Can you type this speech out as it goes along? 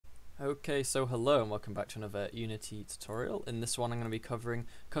Okay, so hello and welcome back to another Unity tutorial. In this one I'm going to be covering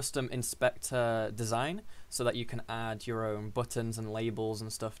custom inspector design so that you can add your own buttons and labels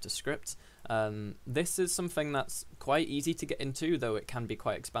and stuff to scripts. This is something that's quite easy to get into, though it can be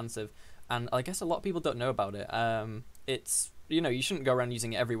quite expansive, and I guess a lot of people don't know about it. You shouldn't go around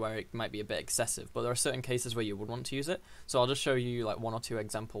using it everywhere, it might be a bit excessive, but there are certain cases where you would want to use it. So I'll just show you like one or two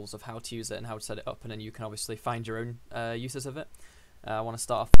examples of how to use it and how to set it up, and then you can obviously find your own uses of it. I want to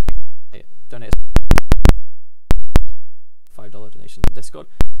start off. Donate $5 donation on Discord.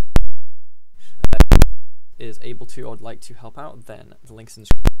 Is able to or would like to help out, then the link's in the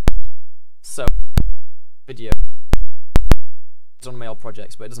description. So, video is on my old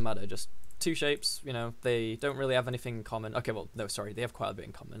projects, but it doesn't matter. Just two shapes, they don't really have anything in common. Okay, well, no, sorry, they have quite a bit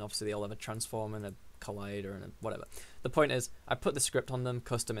in common. Obviously, they all have a transform and a collider and a whatever. The point is, I put the script on them,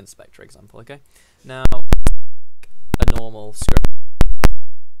 custom inspector example, okay? Now, a normal script.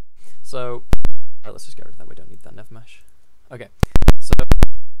 So, let's just get rid of that, we don't need that nev mesh. Okay, so,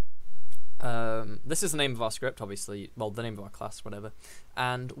 this is the name of our script, obviously, well, the name of our class, whatever,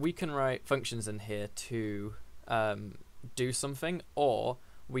 and we can write functions in here to do something, or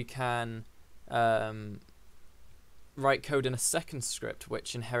we can write code in a second script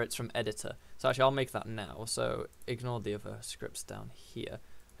which inherits from editor. So actually I'll make that now, so ignore the other scripts down here.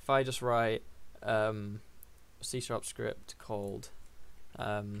 If I just write a C# script called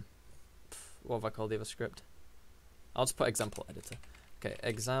what have I called the other script? I'll just put example editor. Okay,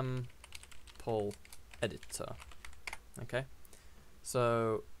 example editor. Okay,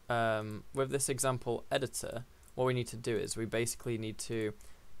 so with this example editor, what we need to do is we basically need to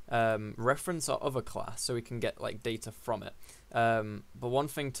reference our other class so we can get like data from it. But one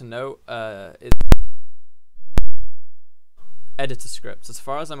thing to note is editor scripts. As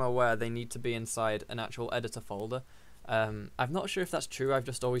far as I'm aware, they need to be inside an actual editor folder. I'm not sure if that's true. I've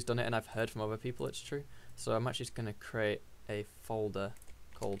just always done it and I've heard from other people it's true. So I'm actually just going to create a folder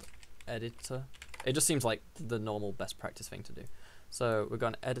called editor. It just seems like the normal best practice thing to do. So we've got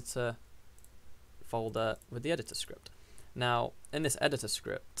an editor folder with the editor script. Now in this editor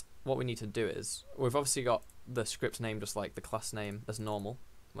script, what we need to do is we've obviously got the script name just like the class name as normal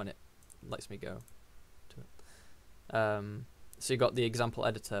when it lets me go to it. So you've got the example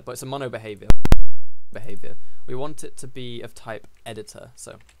editor, but it's a mono behavior. We want it to be of type editor,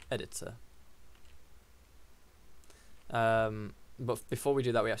 so editor. But before we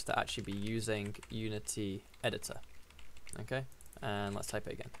do that, we have to actually be using Unity editor. Okay, and let's type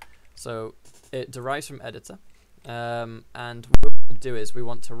it again. So it derives from editor, and what we want to do is we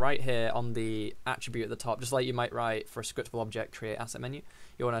want to write here on the attribute at the top, just like you might write for a scriptable object, create asset menu.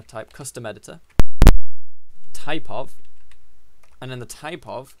 You want to type custom editor, type of, and then the type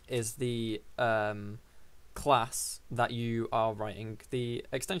of is the class that you are writing the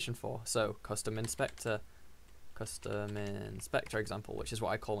extension for. So custom inspector example, which is what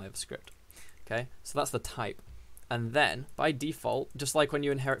I call my other script. Okay, so that's the type. And then by default, just like when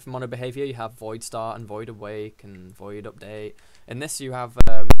you inherit from mono behavior, you have void start and void awake and void update. In this you have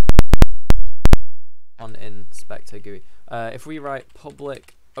on inspector GUI. If we write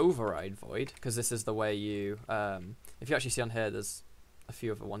public override void, because this is the way you if you actually see on here, there's a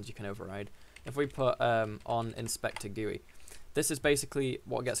few other ones you can override. If we put on inspector GUI, this is basically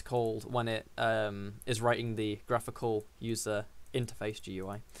what gets called when it is writing the graphical user interface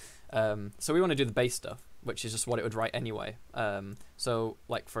GUI. So we want to do the base stuff, which is just what it would write anyway. So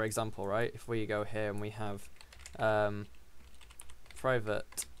like for example, right, if we go here and we have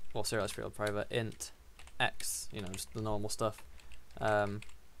private, well, serialized field private int x, just the normal stuff.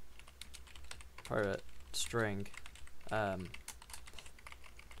 Private string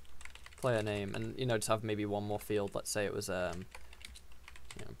player name, and just have maybe one more field. Let's say it was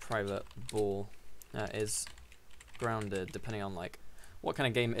private ball is grounded, depending on like what kind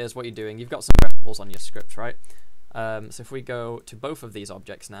of game it is, what you're doing. You've got some variables on your script, right? So if we go to both of these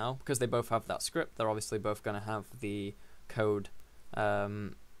objects now, because they both have that script, they're obviously both going to have the code.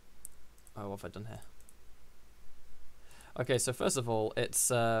 Oh, what have I done here? Okay, so first of all, it's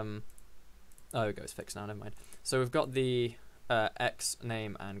oh, there we go, it's fixed now, never mind. So we've got the x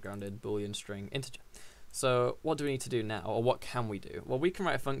name and grounded boolean string integer. So what do we need to do now, or what can we do? Well, we can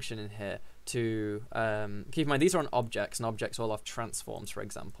write a function in here to keep in mind these are on objects, and objects all have transforms, for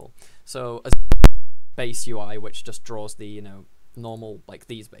example. So as base UI, which just draws the normal like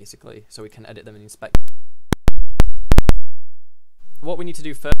these basically, so we can edit them and inspect. What we need to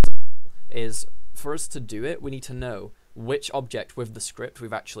do first is, for us to do it, we need to know which object with the script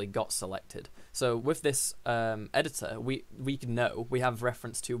we've actually got selected. So with this editor, we know we have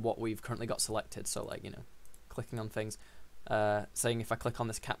reference to what we've currently got selected. So like clicking on things, saying if I click on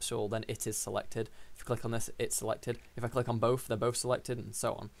this capsule, then it is selected. If I click on this, it's selected. If I click on both, they're both selected, and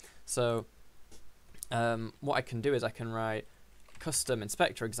so on. So what I can do is I can write custom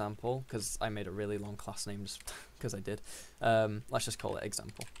inspector example, because I made a really long class name just because I did. Let's just call it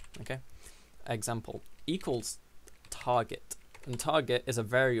example. Okay, example equals target, and target is a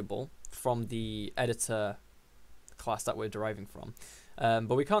variable from the editor class that we're deriving from.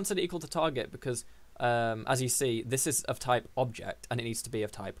 But we can't set it equal to target because as you see, this is of type object and it needs to be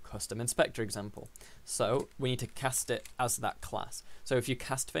of type custom inspector example. So we need to cast it as that class. So if you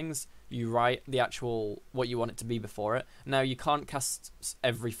cast things, you write the actual what you want it to be before it. Now you can't cast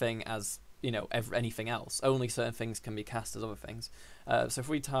everything as, you know, anything else. Only certain things can be cast as other things. So if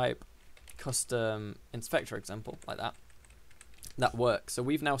we type custom inspector example like that, that works. So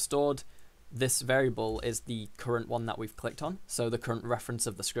we've now stored this variable is the current one that we've clicked on. So the current reference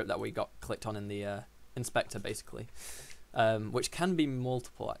of the script that we got clicked on in the inspector, basically, which can be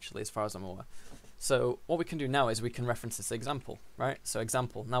multiple actually, as far as I'm aware. So what we can do now is we can reference this example, right? So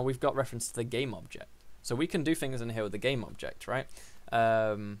example, now we've got reference to the game object. So we can do things in here with the game object, right?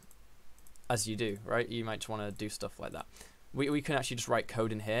 As you do, right? You might want to do stuff like that. We can actually just write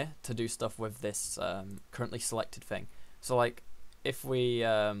code in here to do stuff with this currently selected thing. So like if we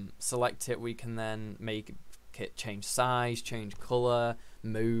select it, we can then make it change size, change color,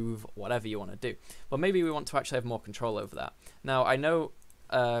 move, whatever you want to do. But maybe we want to actually have more control over that. Now I know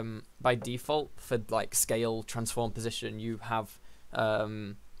by default for like scale, transform, position, you have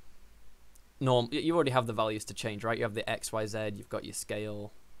you already have the values to change, right? You have the X, Y, Z, you've got your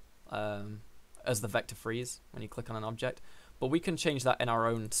scale as the vector freeze when you click on an object. But we can change that in our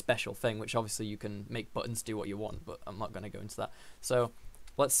own special thing, which obviously you can make buttons do what you want, but I'm not going to go into that. So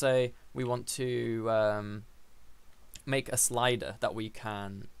let's say we want to make a slider that we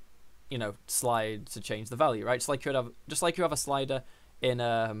can, you know, slide to change the value, right? Just like you have a slider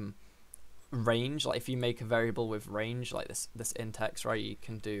in range. Like if you make a variable with range, like this int x, right? You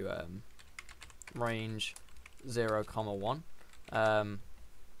can do range 0, 1, and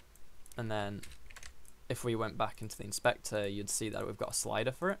then if we went back into the inspector, you'd see that we've got a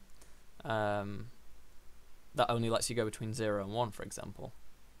slider for it that only lets you go between 0 and 1, for example.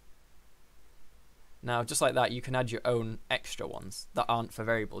 Now, just like that, you can add your own extra ones that aren't for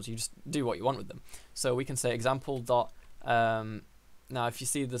variables. You just do what you want with them. So we can say example dot. Now, if you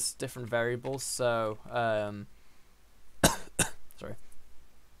see there's different variables, so sorry,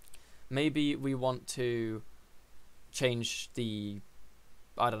 maybe we want to change the,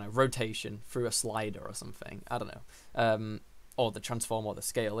 I don't know, rotation through a slider or something. I don't know. Or the transform or the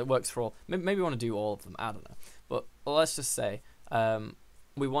scale. It works for all. Maybe we want to do all of them. I don't know. But let's just say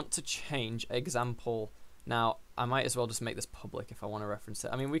we want to change example. Now, I might as well just make this public if I want to reference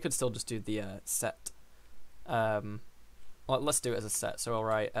it. I mean, we could still just do the set. Well, let's do it as a set. So I'll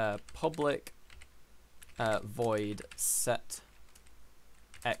write public void set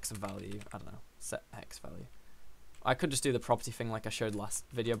x value. I don't know. Set x value. I could just do the property thing like I showed last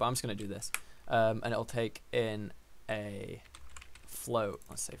video, but I'm just going to do this. And it'll take in a float.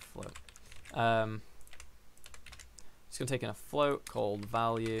 Let's say float. It's going to take in a float called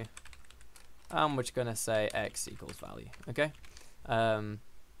value. And we're just going to say x equals value. Okay?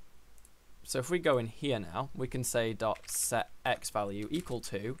 So if we go in here now, we can say dot set x value equal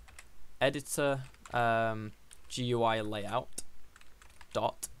to editor GUI layout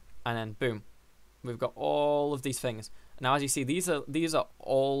dot, and then boom. We've got all of these things. Now, as you see, these are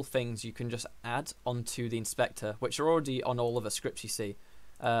all things you can just add onto the inspector, which are already on all of the scripts you see.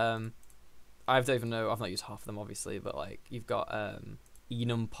 I don't even know. I've not used half of them, obviously, but like you've got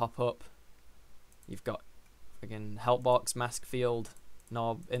enum pop up, you've got again help box, mask field,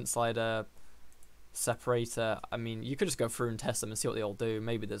 knob, int slider, separator. I mean, you could just go through and test them and see what they all do.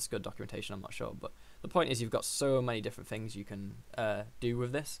 Maybe there's good documentation. I'm not sure, but the point is you've got so many different things you can do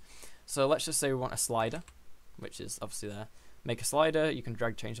with this. So let's just say we want a slider, which is obviously there. Make a slider, you can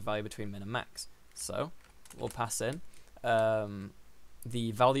drag change the value between min and max. So we'll pass in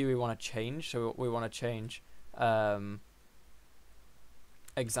the value we want to change. So we want to change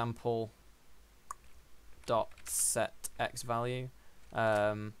example dot set x value.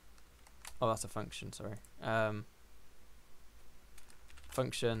 Oh, that's a function, sorry.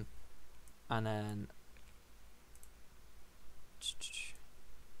 Function, and then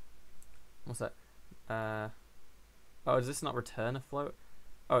what's that? Oh, does this not return a float?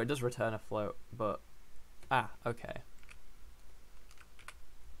 Oh, it does return a float, but okay.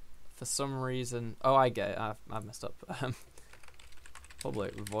 For some reason, oh, I get it. I've messed up.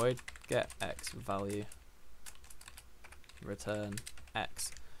 Public void get x value return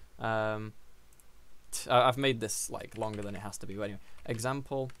x. I've made this like longer than it has to be. But anyway,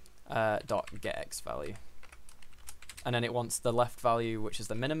 example dot get x value, and then it wants the left value, which is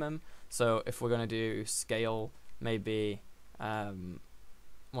the minimum. So if we're going to do scale, maybe well,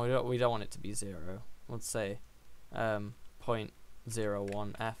 we don't want it to be 0. Let's say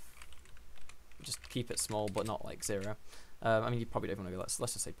 0.01f. Just keep it small, but not like 0. I mean, you probably don't want to go. Let's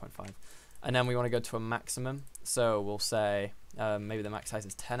just say 0.5. And then we want to go to a maximum. So we'll say maybe the max size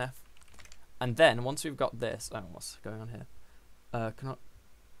is 10f. And then once we've got this, oh, what's going on here?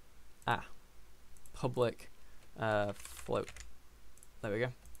 Public float. There we go.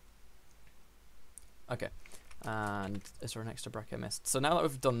 Okay. And is there an extra bracket I missed? So now that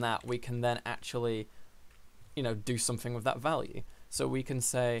we've done that, we can then actually, you know, do something with that value. So we can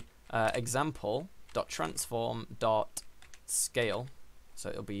say example.transform.scale, so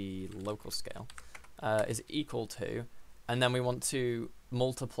it'll be local scale, is equal to, and then we want to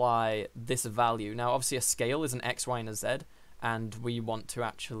multiply this value. Now obviously a scale is an x, y, and a z, and we want to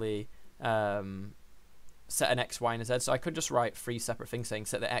actually set an x, y, and a z. So I could just write 3 separate things saying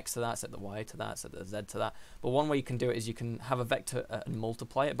set the x to that, set the y to that, set the z to that. But one way you can do it is you can have a vector and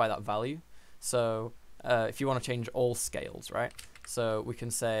multiply it by that value. So if you want to change all scales, right? So we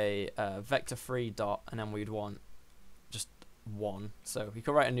can say vector3 dot, and then we'd want just 1. So we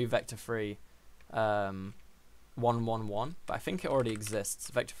could write a new vector3 1, 1, 1, but I think it already exists.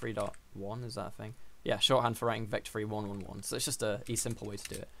 Vector3 dot 1, is that a thing? Yeah, shorthand for writing vector3 1, 1, 1. So it's just a simple way to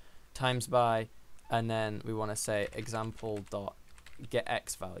do it. Times by, and then we want to say example dot get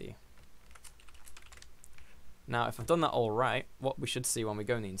x value. Now if I've done that all right, what we should see when we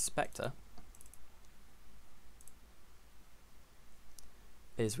go in the inspector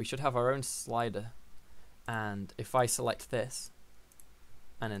is we should have our own slider, and if I select this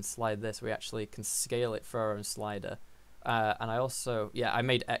and then slide this, we actually can scale it for our own slider. And I also, yeah, I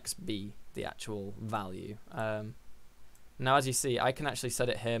made x be the actual value. Now as you see, I can actually set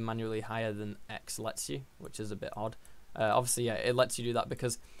it here manually higher than x lets you, which is a bit odd. Obviously, yeah, it lets you do that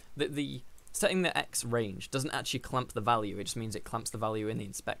because the setting the x range doesn't actually clamp the value, it just means it clamps the value in the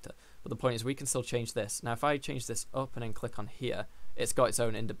inspector. But the point is we can still change this. Now if I change this up and then click on here, it's got its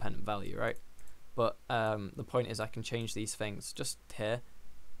own independent value, right? But the point is I can change these things just here,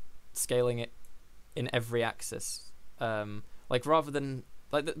 scaling it in every axis. Like rather than,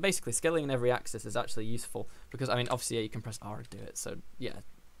 like basically scaling in every axis is actually useful because, I mean, obviously, yeah, you can press R to do it. So yeah,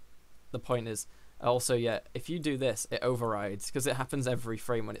 the point is also, yeah, if you do this, it overrides because it happens every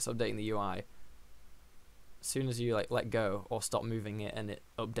frame when it's updating the UI. As soon as you like let go or stop moving it and it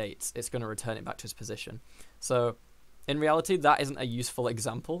updates, it's going to return it back to its position. So in reality, that isn't a useful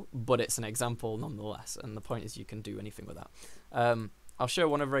example, but it's an example nonetheless. And the point is you can do anything with that. I'll show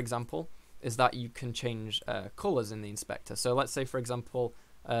one other example, is that you can change colors in the inspector. So let's say, for example,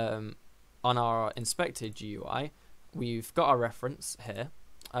 on our inspected GUI, we've got our reference here.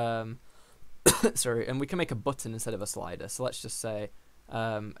 Sorry, and we can make a button instead of a slider. So let's just say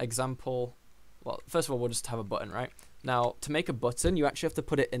example. Well, first of all, we'll just have a button, right? Now, to make a button, you actually have to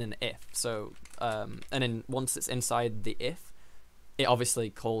put it in an if. So, and then once it's inside the if, it obviously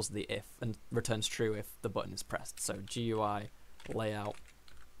calls the if and returns true if the button is pressed. So GUI layout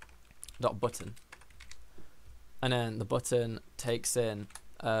dot button, and then the button takes in.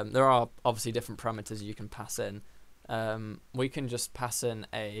 There are obviously different parameters you can pass in. We can just pass in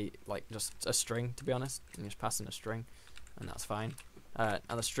just a string, to be honest. You just pass in a string, and that's fine. And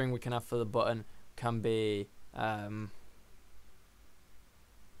the string we can have for the button can be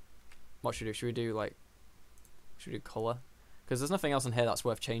what should we do? Should we do color? Because there's nothing else in here that's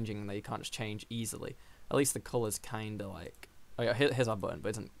worth changing that you can't just change easily. At least the color's kind of like, oh yeah, here's our button, but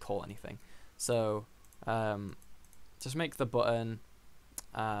it doesn't call anything. So just make the button.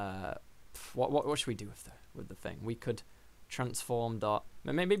 What should we do with the thing? We could transform dot.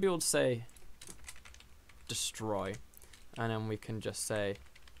 Maybe we'll say destroy, and then we can just say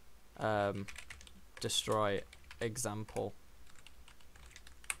destroy example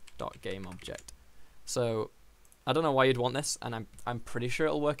dot game object. So I don't know why you'd want this, and I'm pretty sure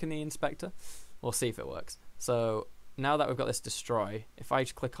it'll work in the inspector. We'll see if it works. So now that we've got this destroy, if I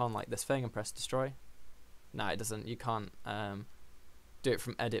just click on like this thing and press destroy, no, it doesn't. You can't do it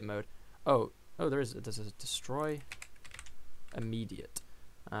from edit mode. Oh, there's a destroy immediate.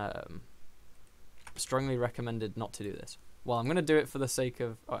 Strongly recommended not to do this. Well, I'm gonna do it for the sake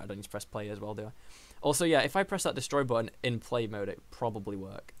of. Oh, I don't need to press play as well, do I? Also, yeah, if I press that destroy button in play mode, it probably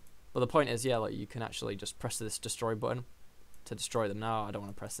work. But the point is, yeah, like you can actually just press this destroy button to destroy them. Now I don't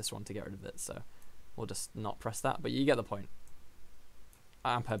want to press this one to get rid of it, so we'll just not press that. But you get the point.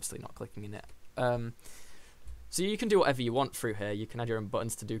 I'm purposely not clicking in it. So you can do whatever you want through here. You can add your own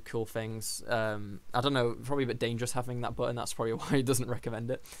buttons to do cool things. I don't know, probably a bit dangerous having that button. That's probably why he doesn't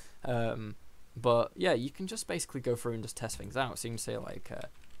recommend it. But yeah, you can just basically go through and just test things out. So you can say like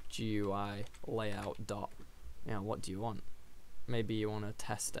GUI layout dot, you know, what do you want? Maybe you want to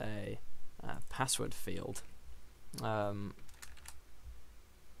test a password field,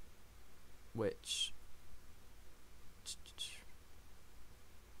 which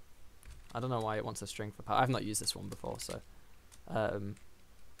I don't know why it wants a string for I've not used this one before, so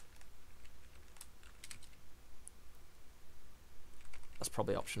that's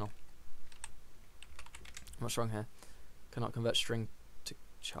probably optional. What's wrong here? Cannot convert string to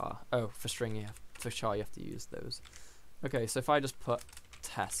char. Oh, for string you have, for char you have to use those. Okay, so if I just put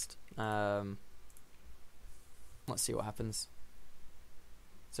test, let's see what happens.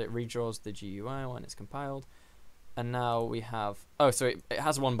 So it redraws the GUI when it's compiled. And now we have, oh, so it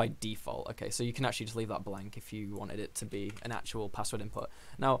has one by default. Okay, so you can actually just leave that blank if you wanted it to be an actual password input.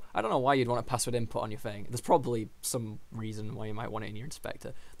 Now, I don't know why you'd want a password input on your thing. There's probably some reason why you might want it in your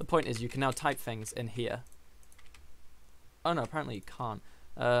inspector. The point is you can now type things in here. Oh no, apparently you can't.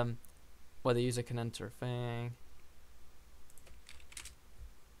 Where the user can enter a thing.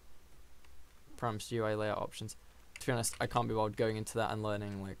 Params UI layout options. To be honest, I can't be bothered going into that and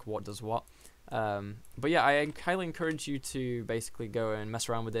learning like what does what. But yeah, I highly encourage you to basically go and mess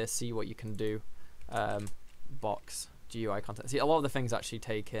around with this, see what you can do. Box, GUI content. See, a lot of the things actually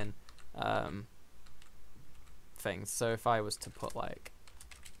take in things. So if I was to put like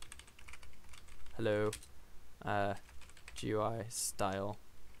hello GUI style,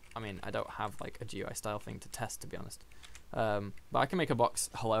 I mean, I don't have like a GUI style thing to test, to be honest. But I can make a box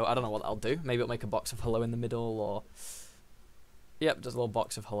hello. I don't know what that'll do. Maybe it'll make a box of hello in the middle, or yep, just a little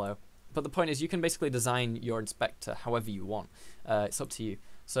box of hello. But the point is, you can basically design your inspector however you want. It's up to you.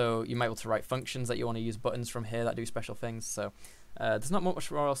 So you might be able to write functions that you want to use buttons from here that do special things. So there's not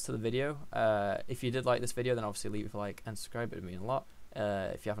much more else to the video. If you did like this video, then obviously leave a like and subscribe. It would mean a lot.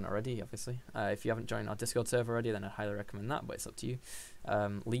 If you haven't already, obviously. If you haven't joined our Discord server already, then I'd highly recommend that, but it's up to you.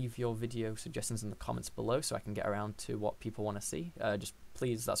 Leave your video suggestions in the comments below so I can get around to what people want to see. Just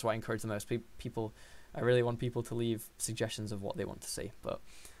please, that's what I encourage the most. People, I really want people to leave suggestions of what they want to see, but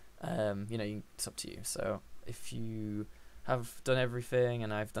you know, it's up to you. So if you have done everything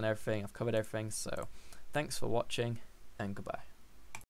and I've done everything, I've covered everything, so thanks for watching and goodbye.